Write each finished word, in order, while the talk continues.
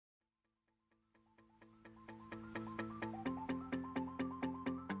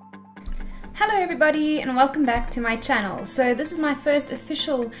Hello everybody and welcome back to my channel. So this is my first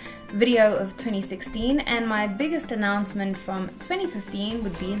official video of 2016 and my biggest announcement from 2015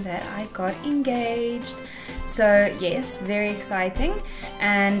 would be that I got engaged. So yes, very exciting,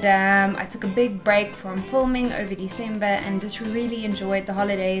 and I took a big break from filming over December and just really enjoyed the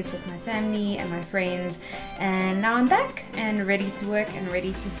holidays with my family and my friends, and now I'm back and ready to work and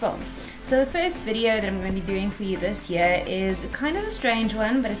ready to film. So the first video that I'm going to be doing for you this year is kind of a strange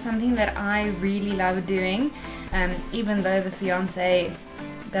one, but it's something that I really love doing, even though the fiance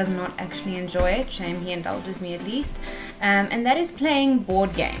does not actually enjoy it. Shame he indulges me at least. And that is playing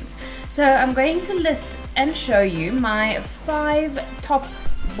board games. So I'm going to list and show you my 5 top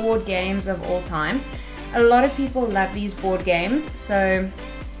board games of all time. A lot of people love these board games, so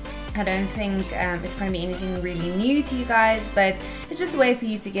I don't think it's going to be anything really new to you guys, but it's just a way for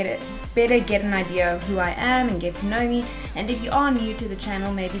you to better get an idea of who I am and get to know me, and if you are new to the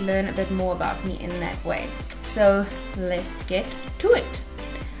channel, maybe learn a bit more about me in that way. So let's get to it.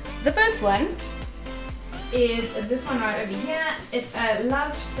 The first one is this one right over here. It's a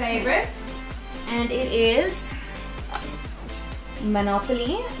loved favorite, and it is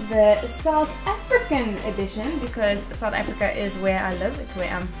Monopoly, the South African edition, because South Africa is where I live, it's where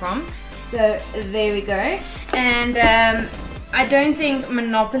I'm from. So there we go. And I don't think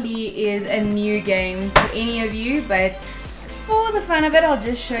Monopoly is a new game to any of you, but for the fun of it, I'll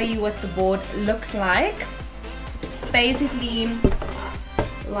just show you what the board looks like. It's basically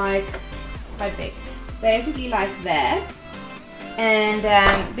like quite big. It's basically like that.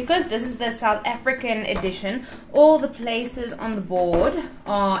 And because this is the South African edition, all the places on the board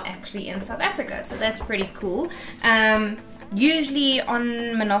are actually in South Africa, so that's pretty cool. Usually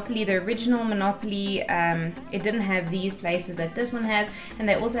on Monopoly, the original Monopoly, it didn't have these places that this one has, and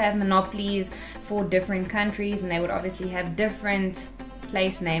they also have Monopolies for different countries, and they would obviously have different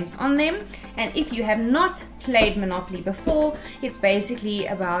place names on them. And if you have not played Monopoly before, it's basically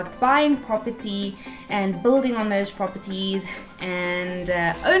about buying property and building on those properties and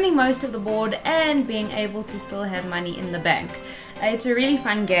owning most of the board and being able to still have money in the bank. It's a really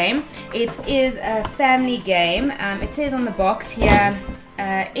fun game. It is a family game. It says on the box here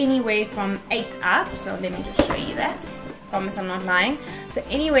anywhere from 8 up, so let me just show you that. Promise I'm not lying. So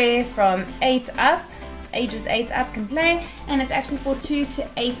anywhere from 8 up, ages 8 up can play, and it's actually for 2 to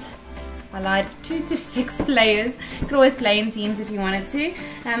 8, I lied, 2 to 6 players. You could always play in teams if you wanted to.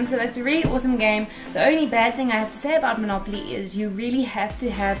 So that's a really awesome game. The only bad thing I have to say about Monopoly is you really have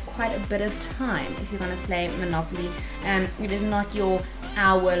to have quite a bit of time if you're going to play Monopoly. It is not your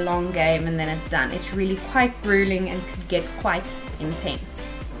hour-long game and then it's done. It's really quite grueling and could get quite intense.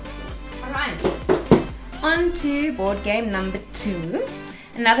 Alright, on to board game number 2.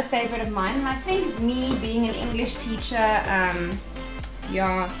 Another favorite of mine, and I think me being an English teacher,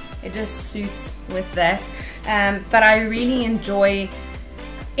 yeah, it just suits with that. But I really enjoy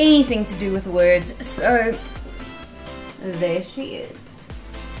anything to do with words, so there she is.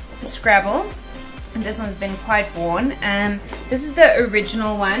 Scrabble, and this one's been quite worn. This is the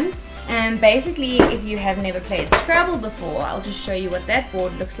original one, and basically if you have never played Scrabble before, I'll just show you what that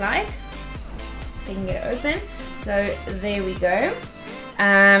board looks like. If I can get it open. So there we go.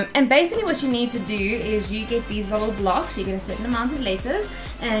 And basically what you need to do is you get these little blocks, you get a certain amount of letters,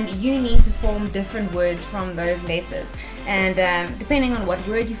 and you need to form different words from those letters. And depending on what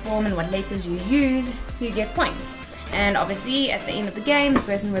word you form and what letters you use, you get points. And obviously at the end of the game, the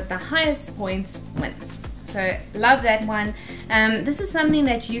person with the highest points wins. So love that one. This is something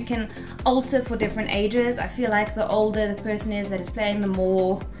that you can alter for different ages. I feel like the older the person is that is playing, the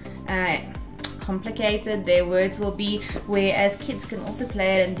more complicated their words will be, whereas kids can also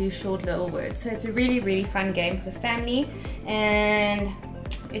play it and do short little words. So it's a really fun game for the family. And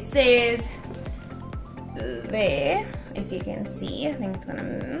it says there, if you can see, I think it's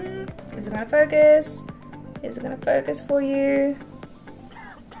gonna, is it gonna focus? Is it gonna focus for you?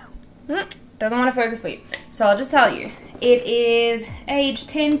 Doesn't want to focus for you, so I'll just tell you. It is age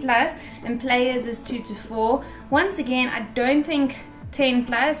 10 plus and players is 2 to 4. Once again, I don't think 10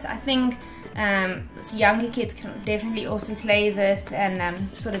 plus, I think so younger kids can definitely also play this and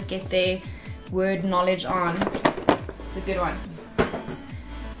sort of get their word knowledge on. It's a good one.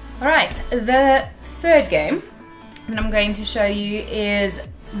 Alright, the third game that I'm going to show you is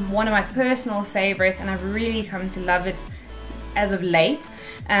one of my personal favorites, and I've really come to love it as of late,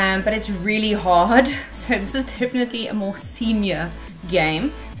 but it's really hard, so this is definitely a more senior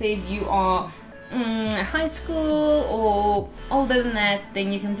game. So if you are high school or older than that,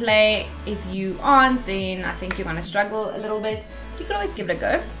 then you can play. If you aren't, then I think you're going to struggle a little bit. You can always give it a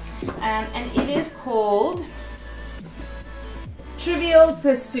go. And it is called Trivial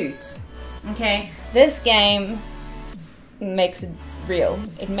Pursuit. Okay, this game makes it real.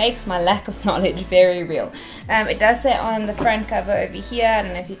 It makes my lack of knowledge very real. It does say on the front cover over here, I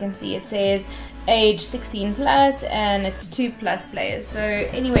don't know if you can see, it says age 16 plus, and it's 2+ players. So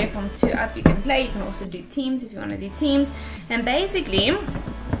anywhere from 2 up you can play. You can also do teams if you want to do teams. And basically,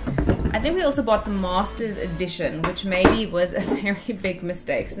 I think we also bought the Masters edition, which maybe was a very big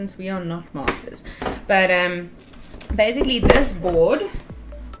mistake since we are not masters. But basically this board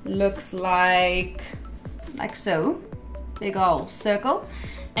looks like so, big old circle,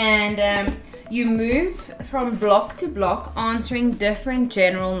 and you move from block to block answering different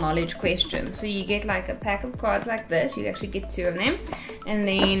general knowledge questions. So you get like a pack of cards like this, you actually get 2 of them, and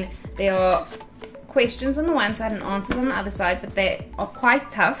then there are questions on the one side and answers on the other side, but they are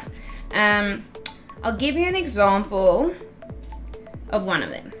quite tough. I'll give you an example of one of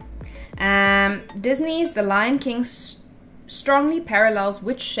them. Disney's The Lion King strongly parallels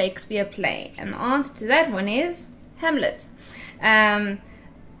which Shakespeare play? And the answer to that one is Hamlet.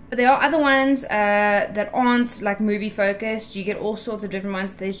 But there are other ones that aren't like movie focused. You get all sorts of different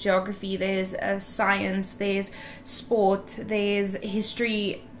ones. There's geography, there's science, there's sport, there's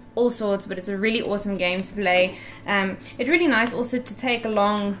history, all sorts, but it's a really awesome game to play. It's really nice also to take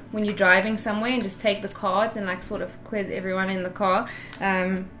along when you're driving somewhere and just take the cards and like sort of quiz everyone in the car.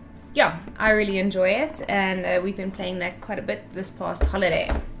 Yeah, I really enjoy it, and we've been playing that quite a bit this past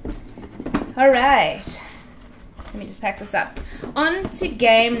holiday. Alright, let me just pack this up. On to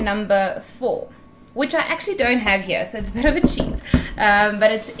game number 4, which I actually don't have here, so it's a bit of a cheat.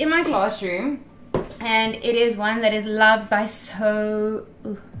 But it's in my classroom, and it is one that is loved by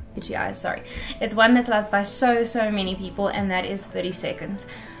itchy eyes, sorry. It's one that's loved by so many people, and that is 30 seconds.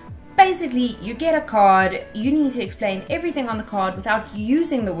 Basically, you get a card, you need to explain everything on the card without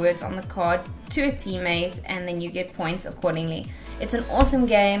using the words on the card to a teammate, and then you get points accordingly. It's an awesome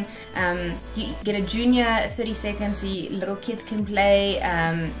game. You get a junior 30 seconds so little kids can play.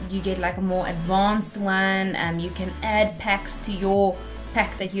 You get like a more advanced one. You can add packs to your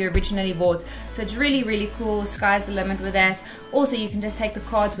pack that you originally bought, so it's really cool. Sky's the limit with that. Also, you can just take the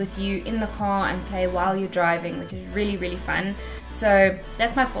cards with you in the car and play while you're driving, which is really fun. So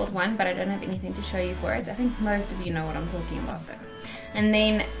that's my 4th one, but I don't have anything to show you for it. I think most of you know what I'm talking about though. And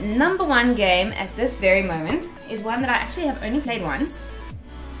then number 1 game at this very moment is one that I actually have only played once,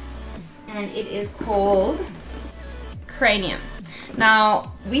 and it is called Cranium.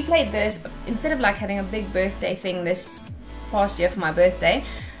 Now, we played this instead of like having a big birthday thing this past year for my birthday.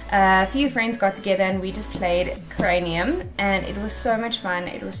 A few friends got together and we just played Cranium, and it was so much fun.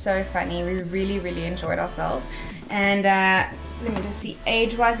 It was so funny. We really enjoyed ourselves. And let me just see,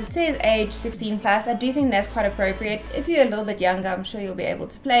 age wise, it says age 16 plus. I do think that's quite appropriate. If you're a little bit younger, I'm sure you'll be able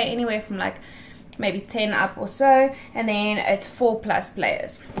to play anywhere from like maybe 10 up or so, and then it's 4+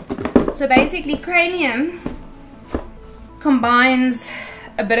 players. So basically Cranium combines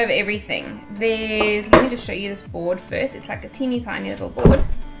a bit of everything. Let me just show you this board first. It's like a teeny tiny little board.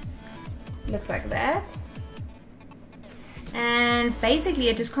 Looks like that. And basically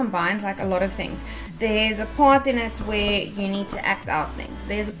it just combines like a lot of things. There's a part in it where you need to act out things.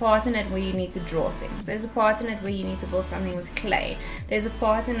 There's a part in it where you need to draw things. There's a part in it where you need to build something with clay. There's a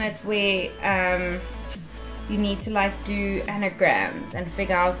part in it where you need to like do anagrams and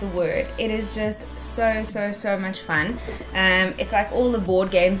figure out the word. It is just so much fun. It's like all the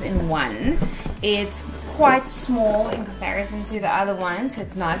board games in one. It's quite small in comparison to the other ones.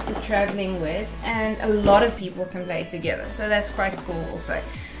 It's nice for traveling with, and a lot of people can play together, so that's quite cool also.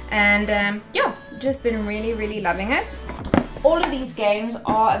 And yeah, just been really loving it. All of these games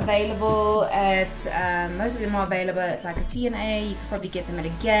are available at, most of them are available at like a C&A. You could probably get them at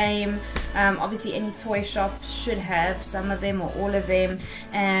a game. Obviously any toy shop should have some of them or all of them,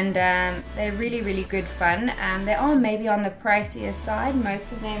 and they're really good fun. They are maybe on the pricier side.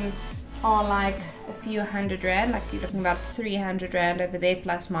 Most of them are like a few £100, like you're looking about £300 over there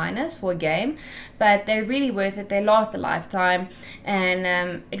plus minus for a game, but they're really worth it. They last a lifetime,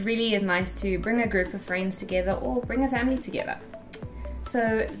 and it really is nice to bring a group of friends together or bring a family together.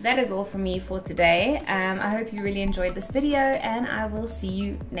 So that is all from me for today. I hope you really enjoyed this video, and I will see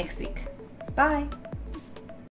you next week. Bye!